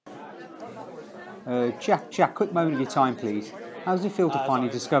Jack, quick moment of your time, please. How does it feel to finally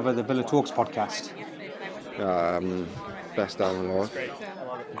discover the Villa Talks podcast? Best day of my life.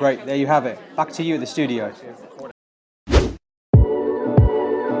 Great, there you have it. Back to you at the studio.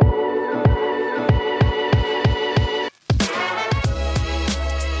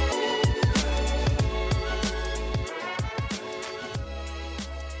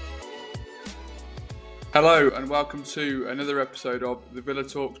 Hello and welcome to another episode of the Villa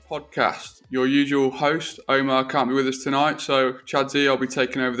Talks podcast. Your usual host, Omar, can't be with us tonight, so Chadsy, I'll be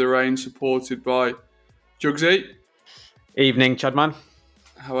taking over the reins, supported by Jugsy. Evening, Chadman.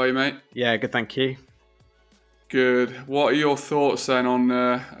 How are you, mate? Yeah, good, thank you. Good. What are your thoughts then on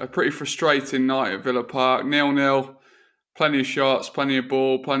a pretty frustrating night at Villa Park? 0-0, plenty of shots, plenty of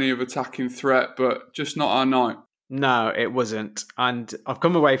ball, plenty of attacking threat, but just not our night. No, it wasn't. And I've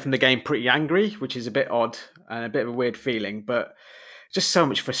come away from the game pretty angry, which is a bit odd and a bit of a weird feeling, but just so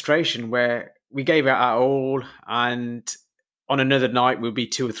much frustration where we gave it our all and on another night we'll be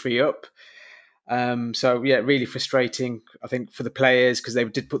 2 or 3 up. So, yeah, really frustrating, I think, for the players because they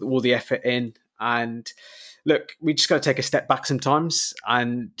did put all the effort in. And look, we just got to take a step back sometimes.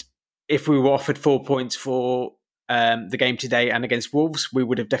 And if we were offered 4 points for the game today and against Wolves, we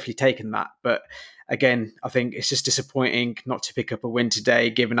would have definitely taken that. But again, I think it's just disappointing not to pick up a win today,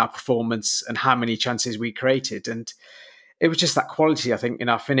 given our performance and how many chances we created. And it was just that quality, I think, in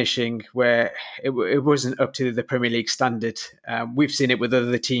our finishing where it wasn't up to the Premier League standard. We've seen it with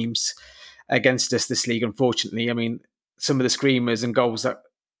other teams against us this league, unfortunately. I mean, some of the screamers and goals that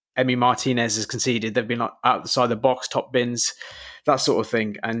Emi Martinez has conceded, they've been like outside the box, top bins, that sort of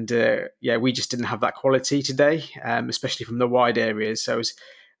thing. And we just didn't have that quality today, especially from the wide areas. So it was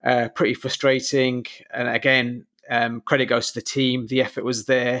pretty frustrating. And again, credit goes to the team. The effort was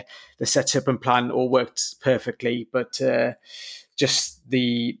there. The setup and plan all worked perfectly. But just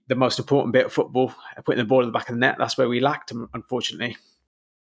the most important bit of football, putting the ball in the back of the net, that's where we lacked, unfortunately.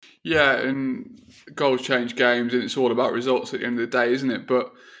 Yeah, and goals change games, and it's all about results at the end of the day, isn't it?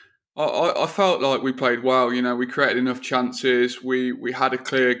 But I felt like we played well. You know, we created enough chances. We had a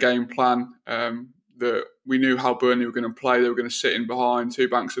clear game plan that we knew how Burnley were going to play. They were going to sit in behind, 2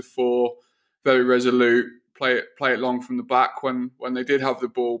 banks of 4, very resolute, play it long from the back when they did have the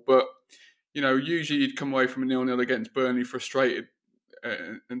ball. But, you know, usually you'd come away from a 0-0 against Burnley frustrated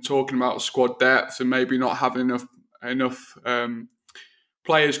and talking about squad depth and maybe not having enough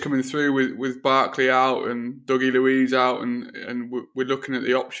players coming through with Barkley out and Dougie Luiz out, and we're looking at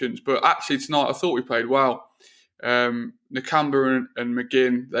the options. But actually tonight I thought we played well. Nakamba and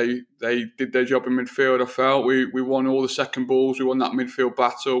McGinn, they did their job in midfield. I felt we won all the second balls. We won that midfield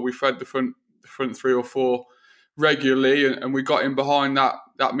battle. We fed the front 3 or 4 regularly, and we got in behind that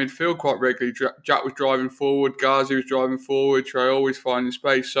midfield quite regularly. Jack was driving forward, Ghazi was driving forward, Trey always finding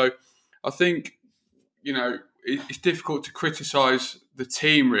space. So I think, you know, it's difficult to criticise the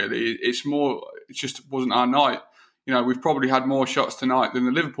team, really. It just wasn't our night. You know, we've probably had more shots tonight than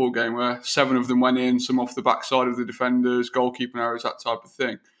the Liverpool game, where 7 of them went in, some off the backside of the defenders, goalkeeping errors, that type of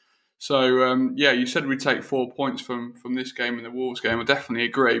thing. So, you said we'd take 4 points from this game and the Wolves game. I definitely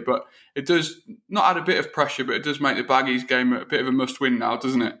agree. But it does not add a bit of pressure, but it does make the Baggies game a bit of a must-win now,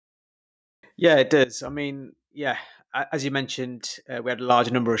 doesn't it? Yeah, it does. I mean, yeah, as you mentioned, we had a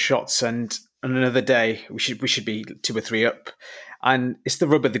large number of shots, and on another day we should be 2 or 3 up. And it's the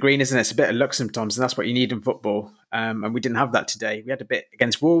rub of the green, isn't it? It's a bit of luck sometimes, and that's what you need in football. And we didn't have that today. We had a bit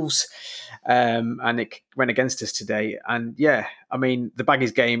against Wolves, and it went against us today. And yeah, I mean, the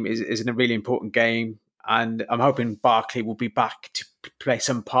Baggies game is a really important game, and I'm hoping Barkley will be back to play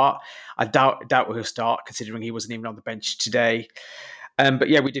some part. I doubt he'll start, considering he wasn't even on the bench today. But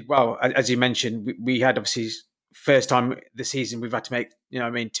yeah, we did well. As you mentioned, we had obviously first time this season we've had to make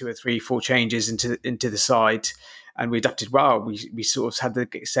 2 or 3, 4 changes into the side, and we adapted well. We sort of had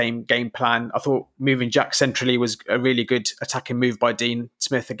the same game plan. I thought moving Jack centrally was a really good attacking move by Dean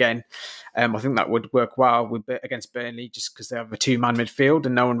Smith again. I think that would work well against Burnley, just because they have a 2-man midfield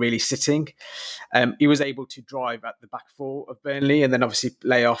and no one really sitting. He was able to drive at the back 4 of Burnley and then obviously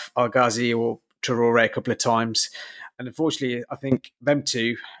lay off Al-Ghazi or Traore a couple of times. And unfortunately, I think them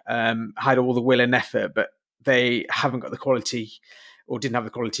two had all the will and effort, but they haven't got the quality, or didn't have the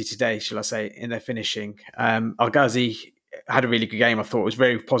quality today, shall I say, in their finishing. Al-Ghazi had a really good game. I thought it was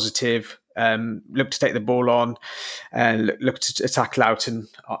very positive. Looked to take the ball on and looked to attack Lowdown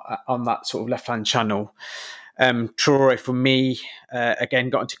on that sort of left-hand channel. Traore, for me,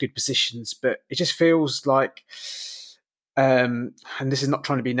 again, got into good positions, but it just feels like... and this is not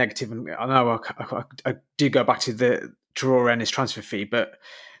trying to be negative, and I know I do go back to the Traore and his transfer fee, but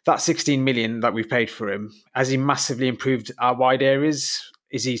that 16 million that we've paid for him, has he massively improved our wide areas?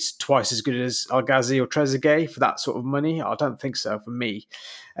 is he twice as good as El Ghazi or Trezeguet for that sort of money? I don't think so for me.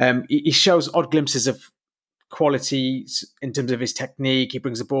 He shows odd glimpses of quality in terms of his technique. He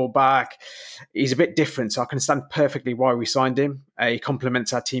brings the ball back. He's a bit different, so I can understand perfectly why we signed him. He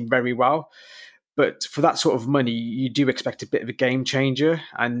complements our team very well. But for that sort of money, you do expect a bit of a game changer.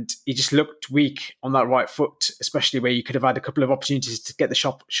 And he just looked weak on that right foot, especially where you could have had a couple of opportunities to get the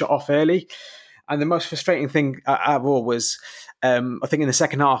shot off early. And the most frustrating thing out of all was, I think in the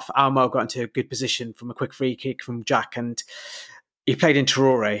second half, Almo got into a good position from a quick free kick from Jack, and he played in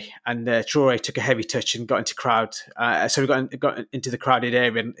Traore, and Traore took a heavy touch and got into crowd. So he got into the crowded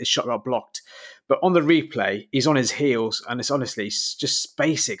area, and his shot got blocked. But on the replay, he's on his heels, and it's just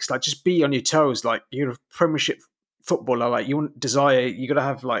basics. Like, just be on your toes. Like, you're a Premiership footballer. Like, you got to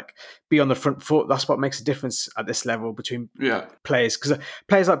have, like, be on the front foot. That's what makes a difference at this level between players. Because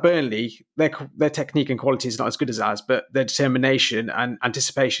players like Burnley, their technique and quality is not as good as ours, but their determination and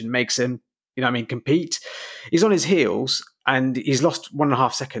anticipation makes them, compete. He's on his heels, and he's lost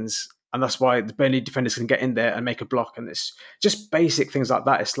 1.5 seconds. And that's why the Burnley defenders can get in there and make a block. And it's just basic things like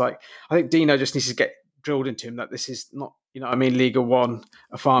that. It's like, I think Dino just needs to get drilled into him that this is not, Liga 1,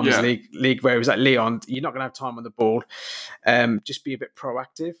 a Farmers League where he was at Leon. You're not going to have time on the ball. Just be a bit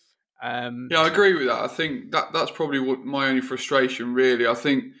proactive. I agree with that. I think that's probably what my only frustration, really. I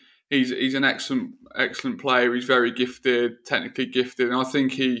think he's an excellent player. He's very gifted, technically gifted. And I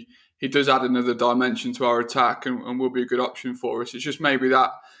think he does add another dimension to our attack and will be a good option for us. It's just maybe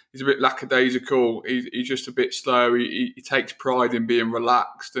that he's a bit lackadaisical. He's just a bit slow. He takes pride in being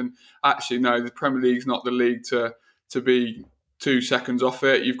relaxed. And actually, no, the Premier League's not the league to be 2 seconds off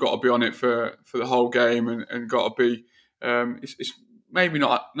it. You've got to be on it for the whole game and got to be. It's maybe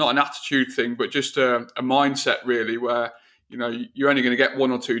not an attitude thing, but just a mindset really, where you're only going to get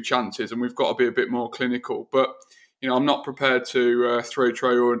 1 or 2 chances, and we've got to be a bit more clinical. But I'm not prepared to throw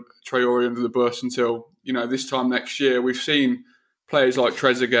Traore under the bus until this time next year. We've seen players like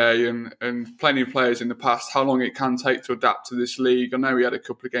Trezeguet and plenty of players in the past, how long it can take to adapt to this league. I know he had a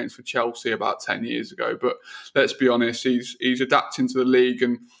couple of games for Chelsea about 10 years ago, but let's be honest, he's adapting to the league,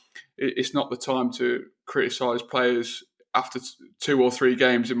 and it's not the time to criticise players after 2 or 3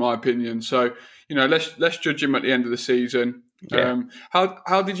 games, in my opinion. So, let's judge him at the end of the season. Yeah.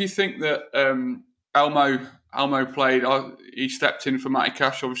 How did you think that Almo played? He stepped in for Matty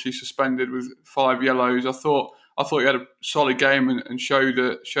Cash, obviously suspended with 5 yellows. I thought he had a solid game and showed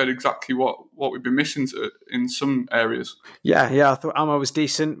exactly what we've been missing in some areas. Yeah, I thought Almo was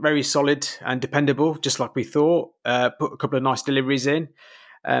decent, very solid and dependable, just like we thought. Put a couple of nice deliveries in.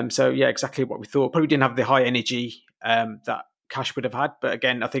 So yeah, exactly what we thought. Probably didn't have the high energy that Cash would have had, but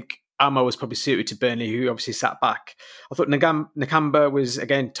again, I think Almo was probably suited to Burnley, who obviously sat back. I thought Nakamba was,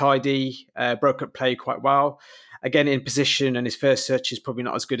 again, tidy, broke up play quite well. Again, in position, and his first touch is probably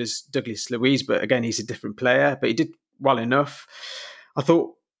not as good as Douglas Luiz, but again, he's a different player, but he did well enough. I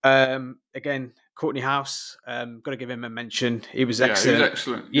thought, again, Courtney House, got to give him a mention. He was excellent. He was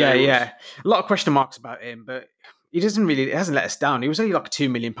excellent. Yeah. A lot of question marks about him, but it hasn't let us down. He was only like a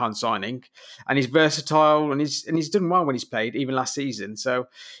 £2 million signing, and he's versatile, and he's done well when he's played, even last season. So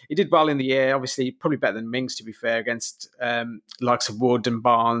he did well in the air. Obviously, probably better than Mings, to be fair, against likes of Wood and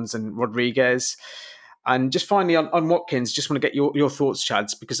Barnes and Rodriguez. And just finally on Watkins, just want to get your thoughts,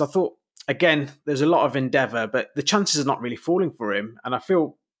 Chads, because I thought, again, there's a lot of endeavour, but the chances are not really falling for him, and I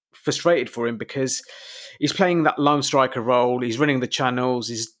feel frustrated for him because he's playing that lone striker role. He's running the channels.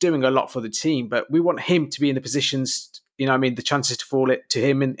 He's doing a lot for the team, but we want him to be in the positions, the chances to fall it to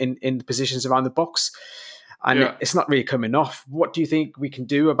him in the positions around the box. And it's not really coming off. What do you think we can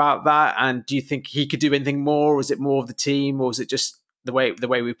do about that? And do you think he could do anything more? Or is it more of the team, or is it just the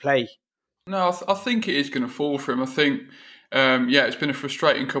way we play? No, I think it is going to fall for him. I think, it's been a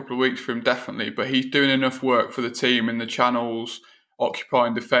frustrating couple of weeks for him, definitely, but he's doing enough work for the team in the channels,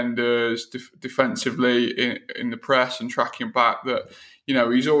 occupying defenders defensively in the press and tracking back, that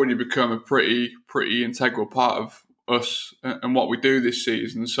he's already become a pretty integral part of us and what we do this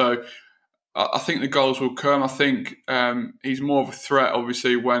season. So I think the goals will come. I think he's more of a threat,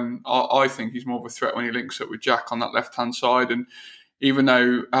 obviously, I think he's more of a threat when he links up with Jack on that left hand side. And even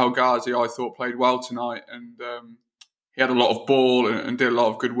though El Ghazi, I thought, played well tonight, and he had a lot of ball and did a lot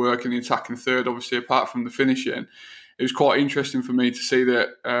of good work in the attacking third, obviously, apart from the finishing, it was quite interesting for me to see that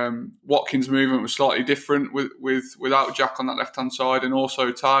Watkins' movement was slightly different without Jack on that left-hand side, and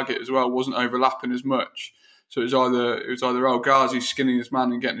also Target as well wasn't overlapping as much. So it was either El Ghazi skinning his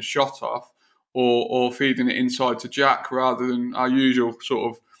man and getting a shot off, or feeding it inside to Jack, rather than our usual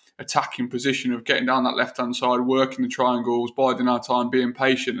sort of attacking position of getting down that left-hand side, working the triangles, biding our time, being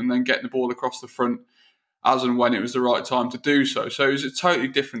patient, and then getting the ball across the front as and when it was the right time to do so. So it was a totally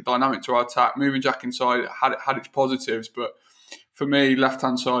different dynamic to our attack. Moving Jack inside had its positives, but for me,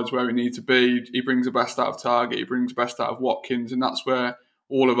 left-hand side is where we need to be. He brings the best out of Target. He brings the best out of Watkins, and that's where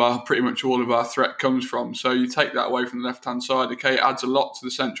pretty much all of our threat comes from. So you take that away from the left-hand side, okay, it adds a lot to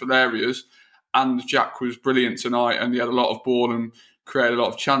the central areas. And Jack was brilliant tonight, and he had a lot of ball and created a lot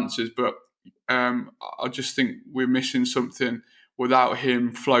of chances. But I just think we're missing something without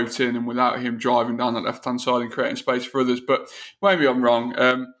him floating and without him driving down that left-hand side and creating space for others. But maybe I'm wrong.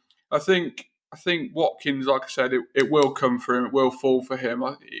 I think Watkins, like I said, it will come for him. It will fall for him.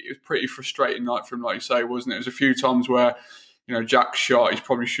 It was a pretty frustrating night for him, like you say, wasn't it? There's a few times where, Jack's shot, he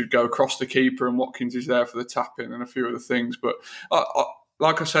probably should go across the keeper and Watkins is there for the tap-in and a few other things. But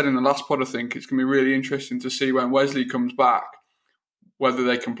like I said in the last pod, I think it's going to be really interesting to see when Wesley comes back, whether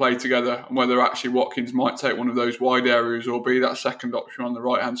they can play together and whether actually Watkins might take one of those wide areas or be that second option on the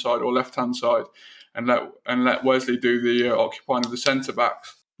right-hand side or left-hand side and let Wesley do the occupying of the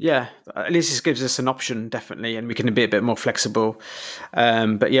centre-backs. Yeah, at least this gives us an option, definitely, and we can be a bit more flexible.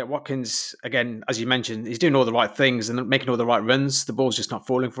 But yeah, Watkins, again, as you mentioned, he's doing all the right things and making all the right runs. The ball's just not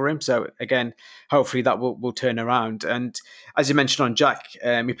falling for him. So again, hopefully that will turn around. And as you mentioned on Jack,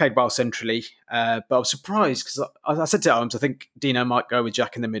 he played well centrally, but I was surprised because I said to Adams, I think Dino might go with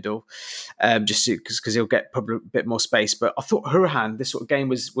Jack in the middle, just because he'll get probably a bit more space. But I thought Hurahan, this sort of game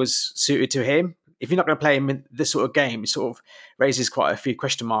was suited to him. If you're not going to play him in this sort of game, it sort of raises quite a few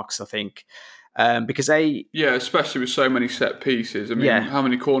question marks, I think. Because especially with so many set pieces. I mean, how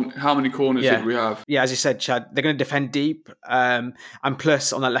many corners did we have? Yeah, as you said, Chad, they're going to defend deep, and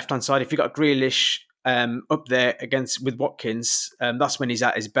plus on that left-hand side, if you've got Grealish up there with Watkins, that's when he's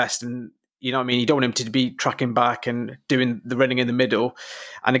at his best. And you know what I mean? You don't want him to be tracking back and doing the running in the middle.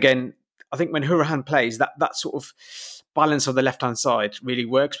 And again, I think when Hurahan plays, that sort of balance on the left-hand side really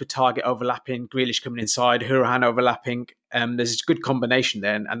works with Target overlapping, Grealish coming inside, Hurahan overlapping. There's a good combination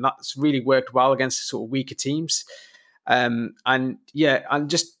there, and that's really worked well against sort of weaker teams. And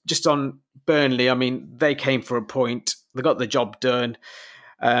just on Burnley, I mean, they came for a point. They got the job done.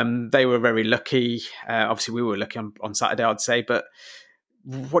 They were very lucky. Obviously, we were lucky on Saturday, I'd say. But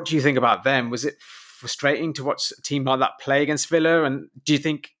what do you think about them? Was it frustrating to watch a team like that play against Villa? And do you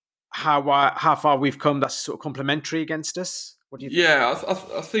think how far we've come that's sort of complementary against us? What do you think? Yeah,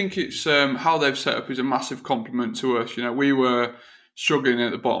 I think it's how they've set up is a massive compliment to us. We were struggling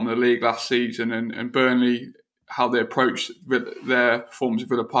at the bottom of the league last season, and Burnley, how they approached their performance at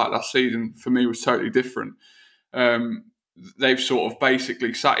Villa Park last season, for me was totally different. They've sort of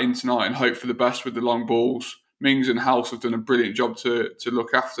basically sat in tonight and hoped for the best with the long balls. Mings and House have done a brilliant job to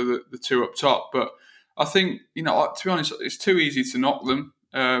look after the two up top, but I think, to be honest, it's too easy to knock them.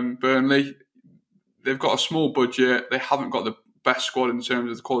 Burnley, they've got a small budget. They haven't got the best squad in terms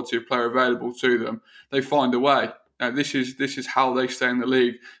of the quality of player available to them. They find a way. This is how they stay in the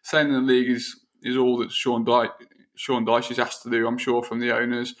league. Staying in the league is all that Sean Dyche is asked to do, I'm sure, from the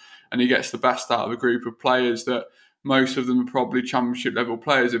owners, and he gets the best out of a group of players that most of them are probably championship level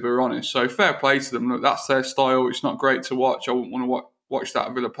players, if we're honest. So fair play to them. Look, that's their style. It's not great to watch. I wouldn't want to watch that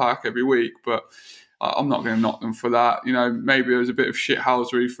at Villa Park every week, but I'm not going to knock them for that. Maybe there was a bit of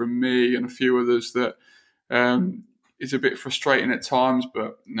shithousery from me and a few others that is a bit frustrating at times.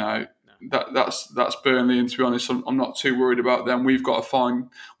 But no, that's Burnley, and to be honest, I'm not too worried about them. We've got to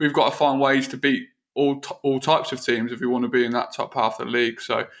find ways to beat all types of teams if we want to be in that top half of the league.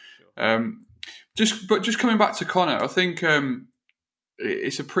 So, just coming back to Connor, I think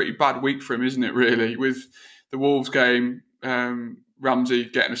it's a pretty bad week for him, isn't it? Really, with the Wolves game. Ramsey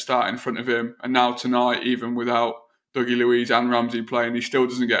getting a start in front of him, and now tonight, even without Dougie Luiz and Ramsey playing, he still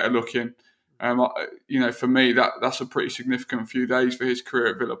doesn't get a look in. For me, that's a pretty significant few days for his career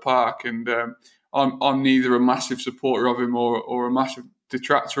at Villa Park, and I'm neither a massive supporter of him or a massive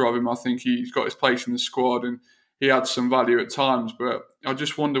detractor of him. I think he's got his place in the squad and he adds some value at times, but I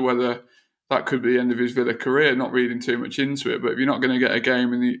just wonder whether that could be the end of his Villa career. Not reading too much into it, but if you're not going to get a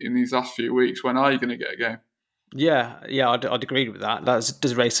game in these last few weeks, when are you going to get a game? Yeah, I'd agree with that. That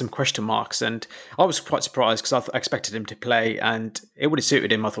does raise some question marks, and I was quite surprised because I expected him to play, and it would have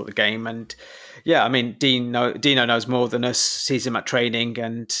suited him. I thought the game, and yeah, I mean, Dino knows more than us, sees him at training,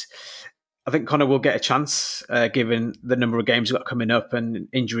 and I think Connor will get a chance given the number of games we've got coming up, and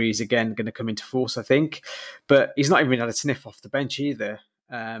injuries again going to come into force, I think. But he's not even had a sniff off the bench either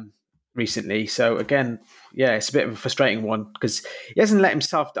recently. So again, yeah, it's a bit of a frustrating one because he hasn't let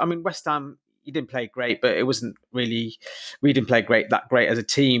himself. I mean, West Ham. He didn't play great, but it wasn't really. We didn't play that great as a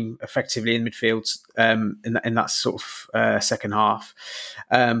team, effectively in midfield in that sort of second half.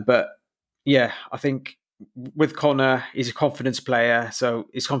 But yeah, I think with Connor, he's a confidence player, so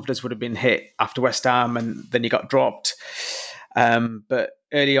his confidence would have been hit after West Ham, and then he got dropped. But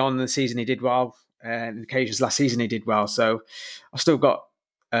early on in the season, he did well, and occasions last season he did well. So I've still got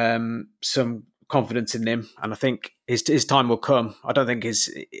some confidence in him, and I think his time will come. I don't think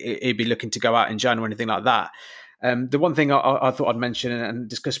he'd be looking to go out in January or anything like that. The one thing I thought I'd mention and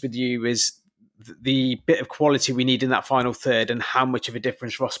discuss with you is the bit of quality we need in that final third and how much of a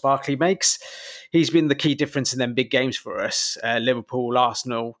difference Ross Barkley makes. He's been the key difference in them big games for us. Liverpool,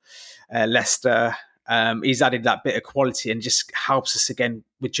 Arsenal, Leicester. He's added that bit of quality and just helps us again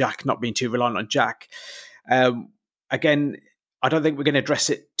with Jack, not being too reliant on Jack. Again, I don't think we're going to address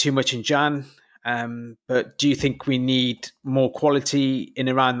it too much in Jan. But do you think we need more quality in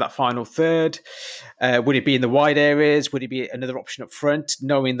around that final third? Would it be in the wide areas? Would it be another option up front,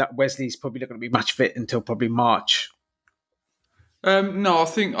 knowing that Wesley's probably not going to be match fit until probably March? No, I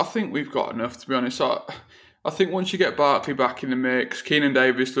think we've got enough, to be honest. I think once you get Barkley back in the mix, Keenan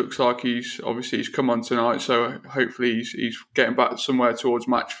Davis looks like he's come on tonight, so hopefully he's getting back somewhere towards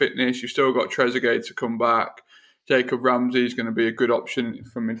match fitness. You've still got Trezeguet to come back. Jacob Ramsey is going to be a good option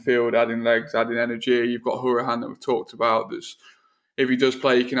from midfield, adding legs, adding energy. You've got Hurahan that we've talked about. If he does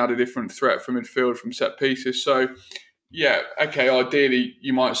play, he can add a different threat from midfield from set pieces. So, yeah, okay, ideally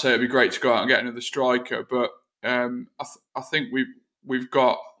you might say it'd be great to go out and get another striker, but I think we've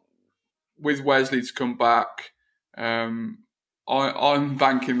got, with Wesley to come back, I'm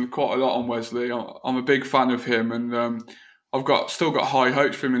banking quite a lot on Wesley. I'm a big fan of him, and I've still got high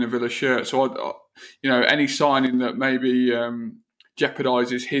hopes for him in a Villa shirt. So any signing that maybe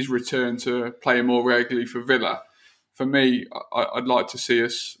jeopardises his return to play more regularly for Villa, for me, I'd like to see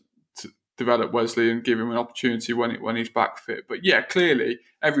us develop Wesley and give him an opportunity when he's back fit. But yeah, clearly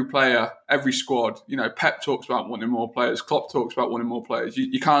every player, every squad, Pep talks about wanting more players, Klopp talks about wanting more players.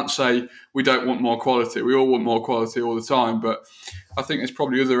 You can't say we don't want more quality. We all want more quality all the time, but I think there's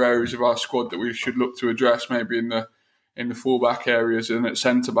probably other areas of our squad that we should look to address, maybe in the fullback areas and at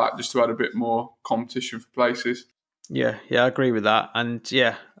centre back, just to add a bit more competition for places. Yeah, I agree with that, and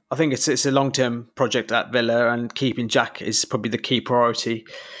yeah, I think it's a long-term project at Villa, and keeping Jack is probably the key priority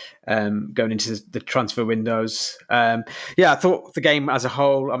going into the transfer windows. I thought the game as a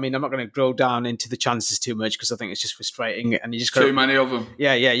whole, I mean, I'm not going to drill down into the chances too much because I think it's just frustrating, and you just too many of them.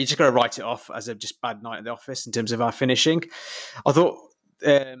 Yeah, you just got to write it off as a just bad night at the office in terms of our finishing. I thought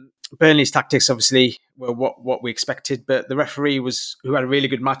Burnley's tactics obviously were what we expected, but the referee who had a really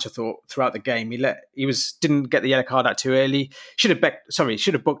good match, I thought, throughout the game. He didn't get the yellow card out too early. Should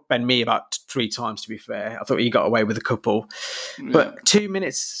have booked Ben Mee about 3 times, to be fair. I thought he got away with a couple. Yeah. But 2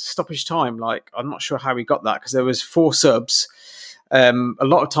 minutes stoppage time, I'm not sure how he got that, because there was 4 subs, a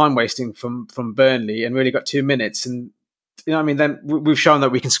lot of time wasting from Burnley, and really got 2 minutes. And then we've shown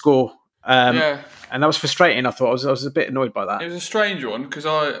that we can score. And that was frustrating. I thought I was a bit annoyed by that. It was a strange one because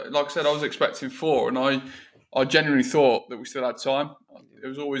I was expecting 4, and I genuinely thought that we still had time. There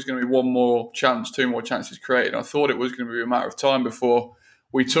was always going to be 2 more chances created. I thought it was going to be a matter of time before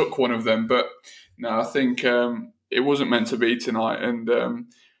we took one of them, but no, I think it wasn't meant to be tonight, and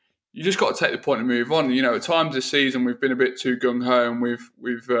you just got to take the point and move on. At times this season we've been a bit too gung ho, and we've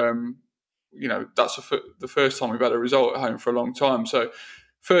that's the first time we've had a result at home for a long time. So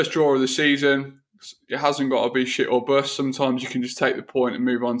first draw of the season. It hasn't got to be shit or bust. Sometimes you can just take the point and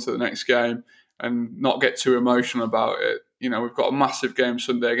move on to the next game and not get too emotional about it. We've got a massive game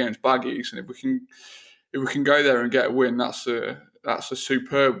Sunday against Baggies, and if we can go there and get a win, that's a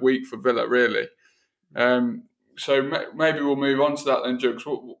superb week for Villa, really. So maybe we'll move on to that then, Jugs.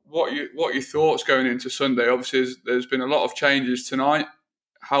 What are your thoughts going into Sunday? Obviously, there's been a lot of changes tonight.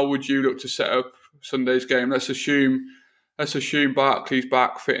 How would you look to set up Sunday's game? Let's assume Barkley's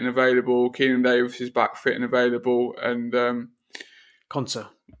back, fit and available. Keenan Davis is back, fit and available, and Konsa.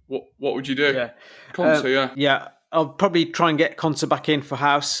 What would you do? Yeah, Konsa. Yeah. I'll probably try and get Konsa back in for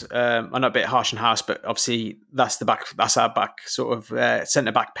House. I know a bit harsh on House, but obviously that's our back sort of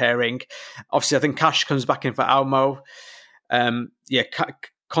centre back pairing. Obviously, I think Cash comes back in for Almo. Konsa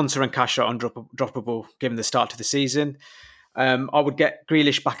and Cash are undroppable given the start to the season. I would get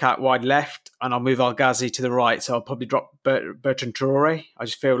Grealish back out wide left, and I'll move Al Ghazi to the right. So I'll probably drop Bertrand Traore. I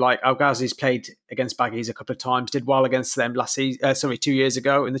just feel like Al Ghazi's played against Baggies a couple of times, did well against them 2 years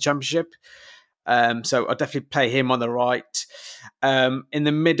ago in the Championship. So I'll definitely play him on the right. In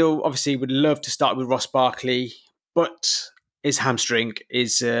the middle, obviously, would love to start with Ross Barkley, but his hamstring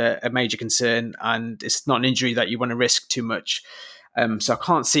is a major concern, and it's not an injury that you want to risk too much. So I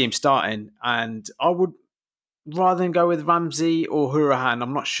can't see him starting, and I would, rather than go with Ramsey or Hurahan,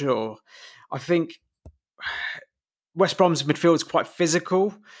 I'm not sure. I think West Brom's midfield is quite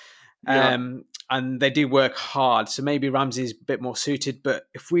physical. Yeah. and they do work hard. So maybe Ramsey's a bit more suited. But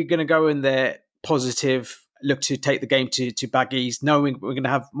if we're going to go in there positive, look to take the game to baggies, knowing we're going to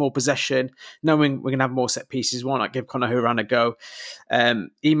have more possession, knowing we're going to have more set pieces, why not give Conor Hourihane a go?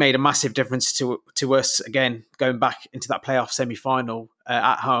 He made a massive difference to us, again, going back into that playoff semi-final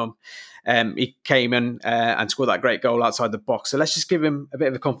at home. He came in and scored that great goal outside the box. So let's just give him a bit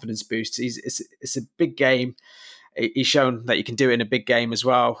of a confidence boost. It's a big game. He's shown that you can do it in a big game as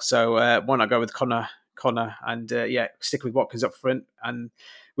well. So why not go with Conor and stick with Watkins up front. And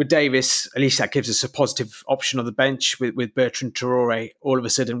with Davis, at least that gives us a positive option on the bench. With Bertrand Traore, all of a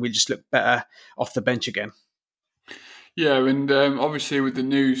sudden we just look better off the bench again. Yeah, and obviously with the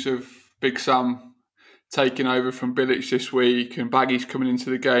news of Big Sam taking over from Bilic this week and Baggies coming into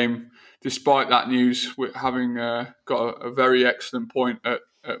the game, despite that news, having got a very excellent point at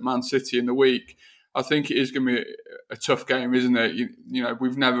Man City in the week, I think it is going to be a tough game, isn't it? You know,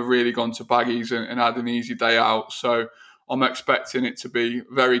 we've never really gone to Baggies and had an easy day out, so I'm expecting it to be a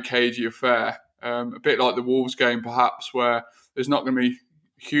very cagey affair. A bit like the Wolves game, perhaps, where there's not going to be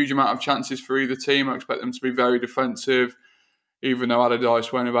a huge amount of chances for either team. I expect them to be very defensive. Even though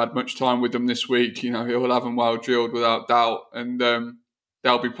Allardyce won't have had much time with them this week, you know, he'll have them well drilled without doubt, and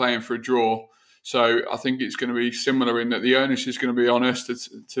they'll be playing for a draw. So I think it's going to be similar in that the onus is going to be on us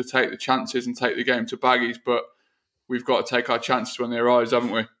to take the chances and take the game to Baggies, but we've got to take our chances when they arise,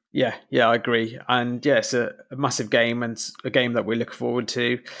 haven't we? Yeah, I agree. And yeah, it's a massive game and a game that we look forward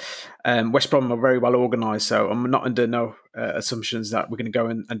to. West Brom are very well organised, so I'm not under no assumptions that we're going to go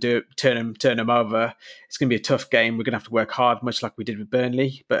and turn them over. It's going to be a tough game. We're going to have to work hard, much like we did with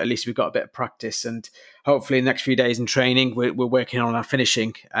Burnley, but at least we've got a bit of practice. And hopefully in the next few days in training, we're working on our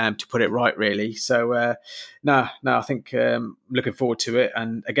finishing to put it right, really. So, I think looking forward to it.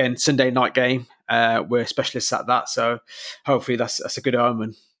 And again, Sunday night game, we're specialists at that. So hopefully that's a good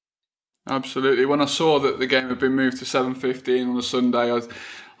omen. Absolutely. When I saw that the game had been moved to 7:15 on a Sunday,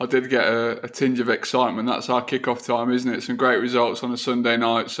 I did get a tinge of excitement. That's our kickoff time, isn't it? Some great results on a Sunday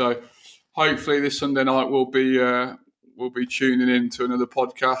night. So hopefully this Sunday night we'll be tuning in to another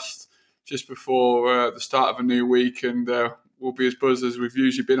podcast just before the start of a new week, and we'll be as buzzed as we've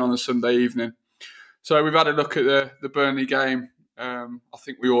usually been on a Sunday evening. So we've had a look at the Burnley game. I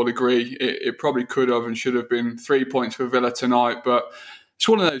think we all agree it probably could have and should have been 3 points for Villa tonight, but it's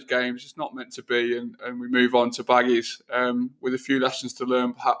one of those games, it's not meant to be, and we move on to Baggies with a few lessons to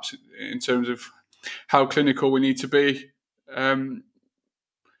learn, perhaps, in terms of how clinical we need to be.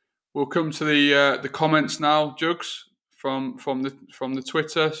 We'll come to the comments now, Jugs, from the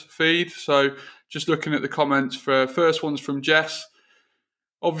Twitter feed. So just looking at the comments, first one's from Jess.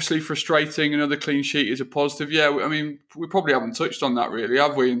 Obviously frustrating, another clean sheet is a positive. Yeah, I mean, we probably haven't touched on that really,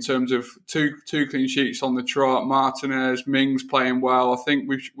 have we, in terms of two clean sheets on the trot, Martinez, Mings playing well. I think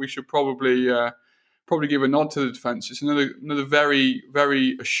we should probably give a nod to the defence. It's another very,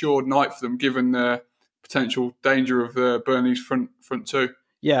 very assured night for them, given the potential danger of Burnley's front two.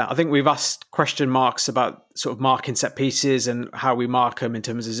 Yeah, I think we've asked question marks about sort of marking set pieces and how we mark them in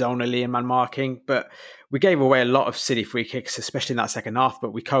terms of zonally and man marking, but we gave away a lot of silly free kicks, especially in that second half,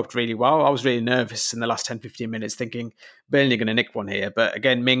 but we coped really well. I was really nervous in the last 10, 15 minutes thinking Burnley are going to nick one here. But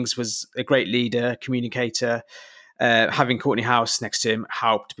again, Mings was a great leader, communicator. Having Courtney House next to him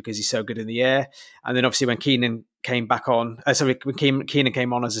helped because he's so good in the air. And then obviously when Keenan came on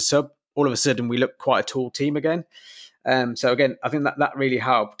as a sub, all of a sudden we looked quite a tall team again. So again, I think that really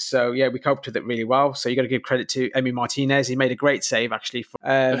helped. So yeah, we coped with it really well. So you got to give credit to Emi Martinez. He made a great save actually.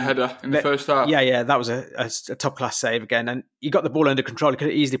 The header in the first half. Yeah, that was a top class save again. And he got the ball under control. He could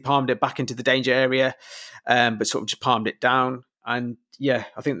have easily palmed it back into the danger area, but sort of just palmed it down. And yeah,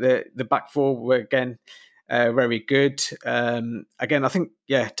 I think the back four were again very good. Again, I think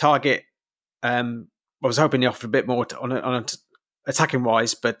Target. I was hoping he offered a bit more on attacking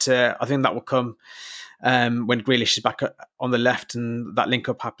wise, but I think that will come when Grealish is back on the left and that link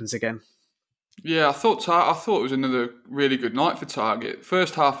up happens again. Yeah, I thought it was another really good night for Target.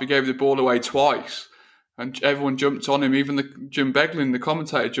 First half, he gave the ball away twice, and everyone jumped on him. Even Jim Beglin, the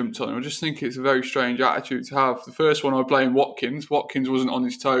commentator, jumped on him. I just think it's a very strange attitude to have. The first one, I blame Watkins. Watkins wasn't on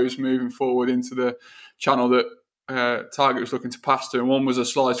his toes moving forward into the channel that Target was looking to pass to, and one was a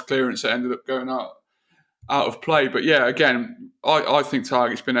slice clearance that ended up going out of play. But yeah, again, I think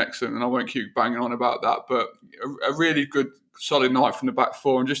Target's been excellent, and I won't keep banging on about that. But a really good, solid night from the back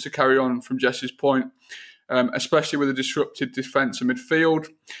four. And just to carry on from Jesse's point, especially with a disrupted defence and midfield,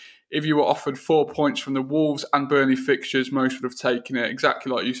 if you were offered 4 points from the Wolves and Burnley fixtures, most would have taken it.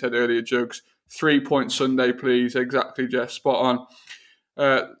 Exactly like you said earlier, Jugs. 3 points Sunday, please. Exactly, Jess. Spot on.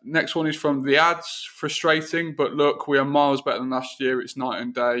 Next one is from the ads. Frustrating, but look, we are miles better than last year. It's night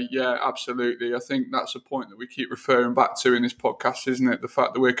and day. Yeah, absolutely. I think that's a point that we keep referring back to in this podcast, isn't it? The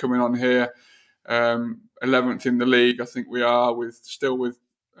fact that we're coming on here 11th in the league. I think we are with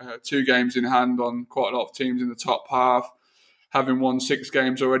 2 games in hand on quite a lot of teams in the top half, having won 6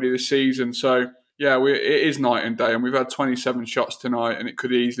 games already this season. So yeah, it is night and day, and we've had 27 shots tonight, and it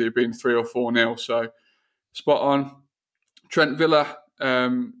could easily have been 3 or 4-0. So spot on. Trent Villa.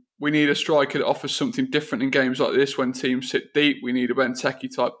 We need a striker that offers something different in games like this when teams sit deep. We need a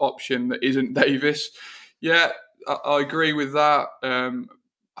Benteke type option that isn't Davis. Yeah, I agree with that.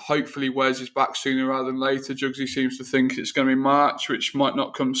 Hopefully Wes is back sooner rather than later. Jugsy seems to think it's going to be March, which might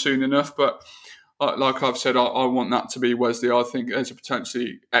not come soon enough. But like I've said, I want that to be Wesley. I think there's a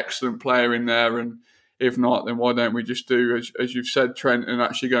potentially excellent player in there. And if not, then why don't we just do, as you've said, Trent, and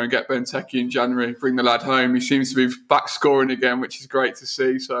actually go and get Benteke in January, bring the lad home. He seems to be back scoring again, which is great to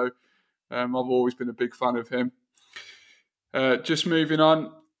see. So I've always been a big fan of him. Just moving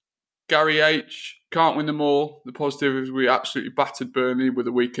on. Gary H. Can't win them all. The positive is we absolutely battered Burnley with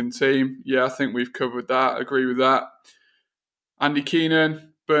a weakened team. Yeah, I think we've covered that. Agree with that. Andy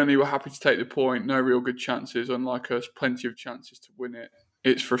Keenan. Burnley were happy to take the point. No real good chances, unlike us. Plenty of chances to win it.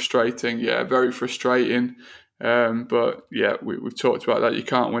 It's frustrating. Yeah, very frustrating. But yeah, we've talked about that. You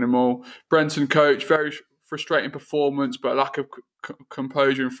can't win them all. Brenton coach, very frustrating performance, but a lack of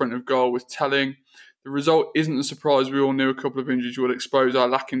composure in front of goal was telling. The result isn't a surprise. We all knew a couple of injuries would expose our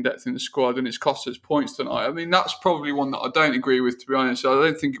lacking depth in the squad, and it's cost us points tonight. I mean, that's probably one that I don't agree with, to be honest. I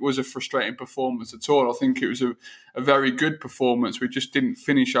don't think it was a frustrating performance at all. I think it was a very good performance. We just didn't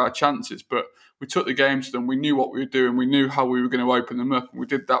finish our chances, but we took the game to them. We knew what we were doing. We knew how we were going to open them up, and we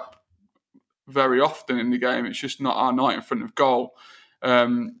did that very often in the game. It's just not our night in front of goal.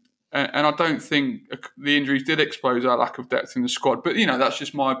 And I don't think the injuries did expose our lack of depth in the squad. But, that's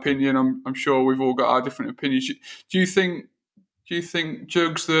just my opinion. I'm sure we've all got our different opinions. Do you think,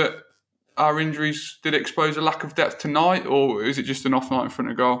 Jugs, that our injuries did expose a lack of depth tonight, or is it just an off night in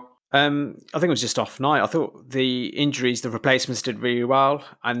front of goal? I think it was just off night. I thought the injuries, the replacements did really well.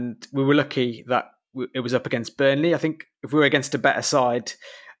 And we were lucky that it was up against Burnley. I think if we were against a better side,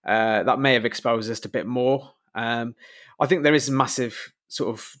 that may have exposed us a bit more. I think there is a massive sort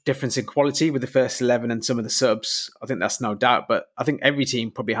of difference in quality with the first 11 and some of the subs. I think that's no doubt, but I think every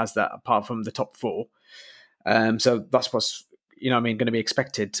team probably has that apart from the top 4. So that's what's, going to be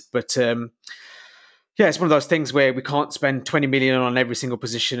expected. But it's one of those things where we can't spend 20 million on every single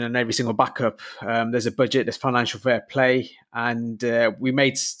position and every single backup. There's a budget, there's financial fair play, and we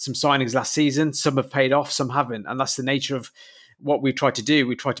made some signings last season. Some have paid off, some haven't, and that's the nature of what we tried to do.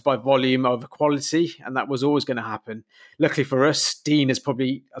 We tried to buy volume over quality, and that was always going to happen. Luckily for us, Dean is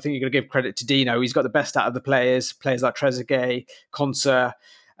probably, I think you're going to give credit to Dino. He's got the best out of the players like Trezeguet, Konsa.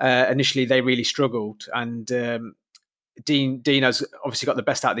 Initially, they really struggled, and Dino's obviously got the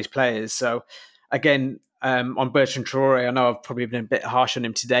best out of these players. So again, on Bertrand Traore, I know I've probably been a bit harsh on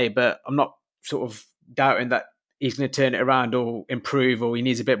him today, but I'm not sort of doubting that he's going to turn it around or improve, or he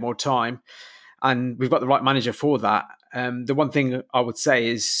needs a bit more time. And we've got the right manager for that. The one thing I would say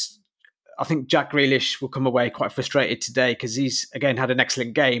is I think Jack Grealish will come away quite frustrated today because he's again had an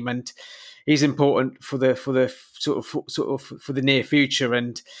excellent game and he's important for the sort of for the near future.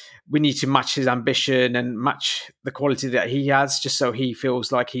 And we need to match his ambition and match the quality that he has, just so he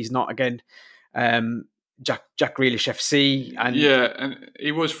feels like he's not again Jack Grealish FC. And yeah, and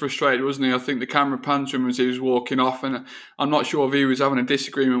he was frustrated, wasn't he? I think the camera panned to him as he was walking off, and I'm not sure if he was having a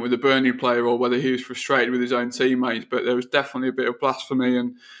disagreement with the Burnley player or whether he was frustrated with his own teammates, but there was definitely a bit of blasphemy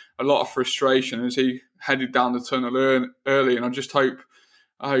and a lot of frustration as he headed down the tunnel early. And I just hope,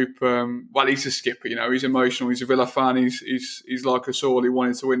 well, he's a skipper, he's emotional, he's a Villa fan, he's like us all, he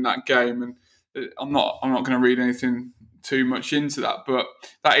wanted to win that game, and I'm not going to read anything too much into that, but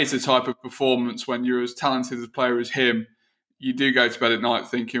that is the type of performance when you're as talented a player as him. You do go to bed at night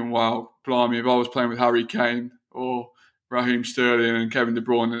thinking, wow, blimey, if I was playing with Harry Kane or Raheem Sterling and Kevin De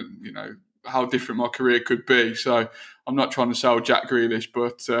Bruyne, how different my career could be. So I'm not trying to sell Jack Grealish,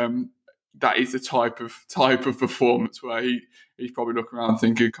 but that is the type of performance where he's probably looking around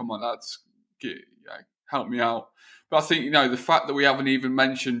thinking, come on, lads, help me out. But I think, the fact that we haven't even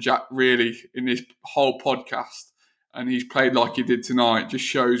mentioned Jack really in this whole podcast, and he's played like he did tonight, just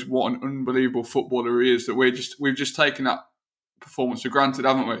shows what an unbelievable footballer he is, that we've just taken that performance for granted,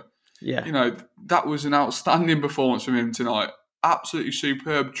 haven't we? Yeah. That was an outstanding performance from him tonight. Absolutely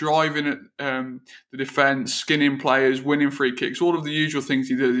superb, driving at the defence, skinning players, winning free kicks, all of the usual things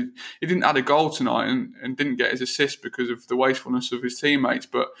he did. He didn't add a goal tonight and didn't get his assist because of the wastefulness of his teammates.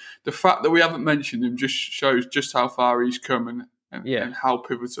 But the fact that we haven't mentioned him just shows just how far he's come and and how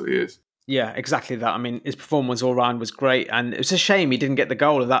pivotal he is. Yeah, exactly that. I mean, his performance all round was great, and it was a shame he didn't get the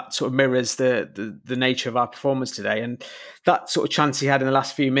goal. And that sort of mirrors the nature of our performance today. And that sort of chance he had in the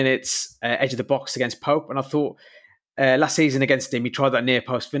last few minutes, edge of the box against Pope. And I thought last season against him, he tried that near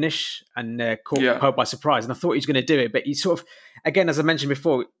post finish and caught Pope by surprise. And I thought he was going to do it, but he sort of, again, as I mentioned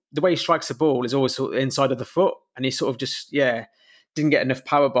before, the way he strikes the ball is always sort of inside of the foot, and he sort of just didn't get enough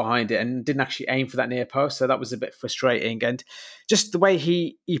power behind it and didn't actually aim for that near post. So that was a bit frustrating. And just the way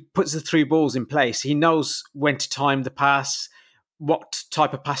he puts the through balls in place, he knows when to time the pass, what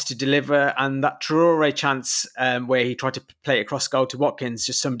type of pass to deliver. And that Traore chance where he tried to play it across goal to Watkins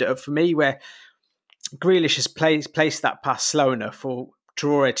just summed it up for me, where Grealish has placed that pass slow enough for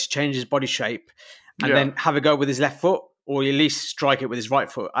Traore to change his body shape and then have a go with his left foot, or at least strike it with his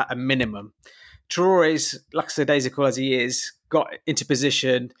right foot at a minimum. Traore's, lackadaisical as he is, got into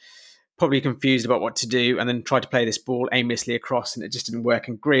position, probably confused about what to do, and then tried to play this ball aimlessly across, and it just didn't work.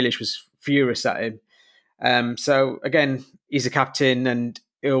 And Grealish was furious at him. So again, he's a captain, and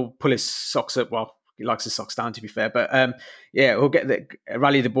he'll pull his socks up. Well, he likes his socks down, to be fair. But we'll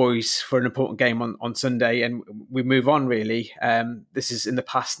rally the boys for an important game on Sunday, and we move on. Really, this is in the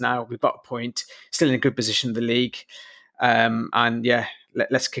past now. We've got a point, still in a good position in the league,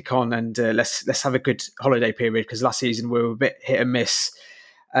 let's kick on and let's have a good holiday period, because last season we were a bit hit and miss.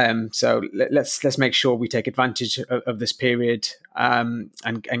 So let's make sure we take advantage of this period and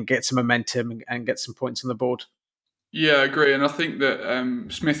get some momentum and get some points on the board. Yeah, I agree. And I think that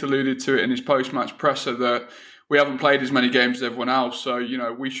Smith alluded to it in his post-match presser that we haven't played as many games as everyone else. So,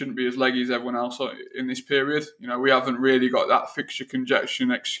 we shouldn't be as leggy as everyone else in this period. We haven't really got that fixture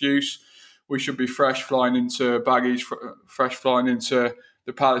congestion excuse. We should be fresh flying into baggies, fresh flying into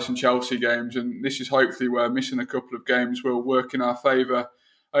the Palace and Chelsea games. And this is hopefully where missing a couple of games will work in our favour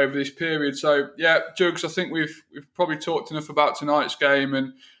over this period. So, Jugs, I think we've probably talked enough about tonight's game,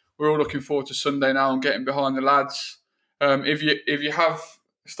 and we're all looking forward to Sunday now and getting behind the lads. If you have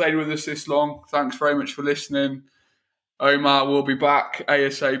stayed with us this long, thanks very much for listening. Omar will be back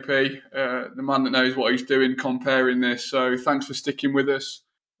ASAP, the man that knows what he's doing comparing this. So thanks for sticking with us.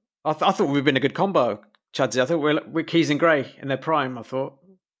 I thought we've been a good combo, Chadsy. I thought we're Keys and Gray in their prime, I thought.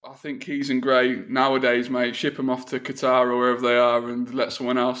 I think Keys and Gray nowadays, mate, ship them off to Qatar or wherever they are and let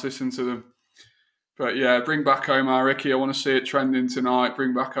someone else listen to them. But bring back Omar, Ricky. I want to see it trending tonight.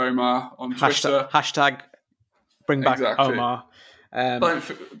 Bring back Omar on Twitter. Hashtag bring back Omar.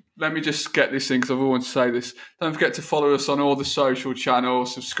 Let me just get this in, because I've always say this. Don't forget to follow us on all the social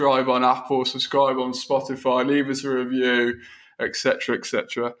channels. Subscribe on Apple. Subscribe on Spotify. Leave us a review, etc.,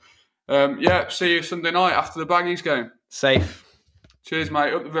 etc. See you Sunday night after the Baggies game. Safe. Cheers,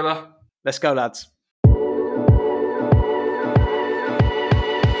 mate. Up the Villa. Let's go, lads.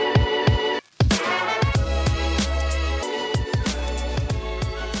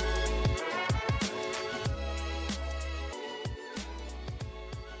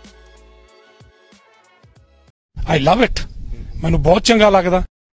 I love it. ਮੈਨੂੰ ਬਹੁਤ ਚੰਗਾ ਲੱਗਦਾ